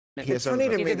It's funny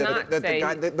to me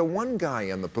that the one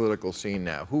guy on the political scene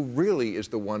now who really is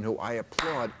the one who I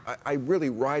applaud, I really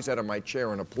rise out of my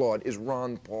chair and applaud, is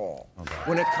Ron Paul.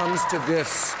 When it comes to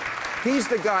this, he's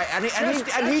the guy, and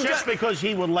he just because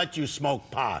he would let you smoke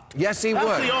pot. Yes, he would.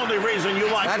 That's the only reason you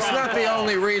like. That's Ron not Paul. the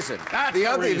only reason. That's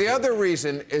the reason. other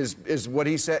reason is what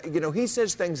he said. You know, he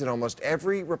says things in almost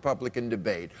every Republican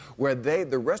debate where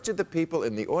the rest of the people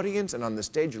in the audience and on the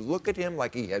stage look at him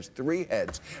like he has three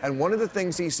heads. And one of the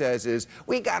things he says is,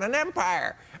 "We got an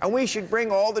empire, and we should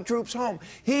bring all the troops home."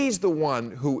 He's the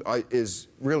one who is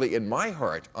really in my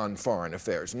heart on foreign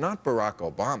affairs, not Barack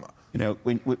Obama. You know,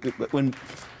 when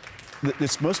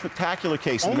this most spectacular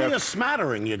case... Only a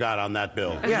smattering you got on that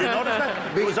bill. Yeah. You notice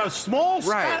that? It was a small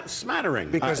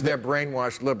smattering. Because they're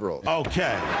brainwashed liberals.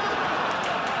 Okay.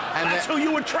 And that's who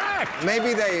you attract.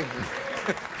 Maybe they...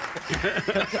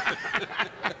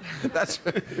 that's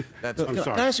I'm sorry.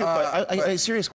 Can I ask you a serious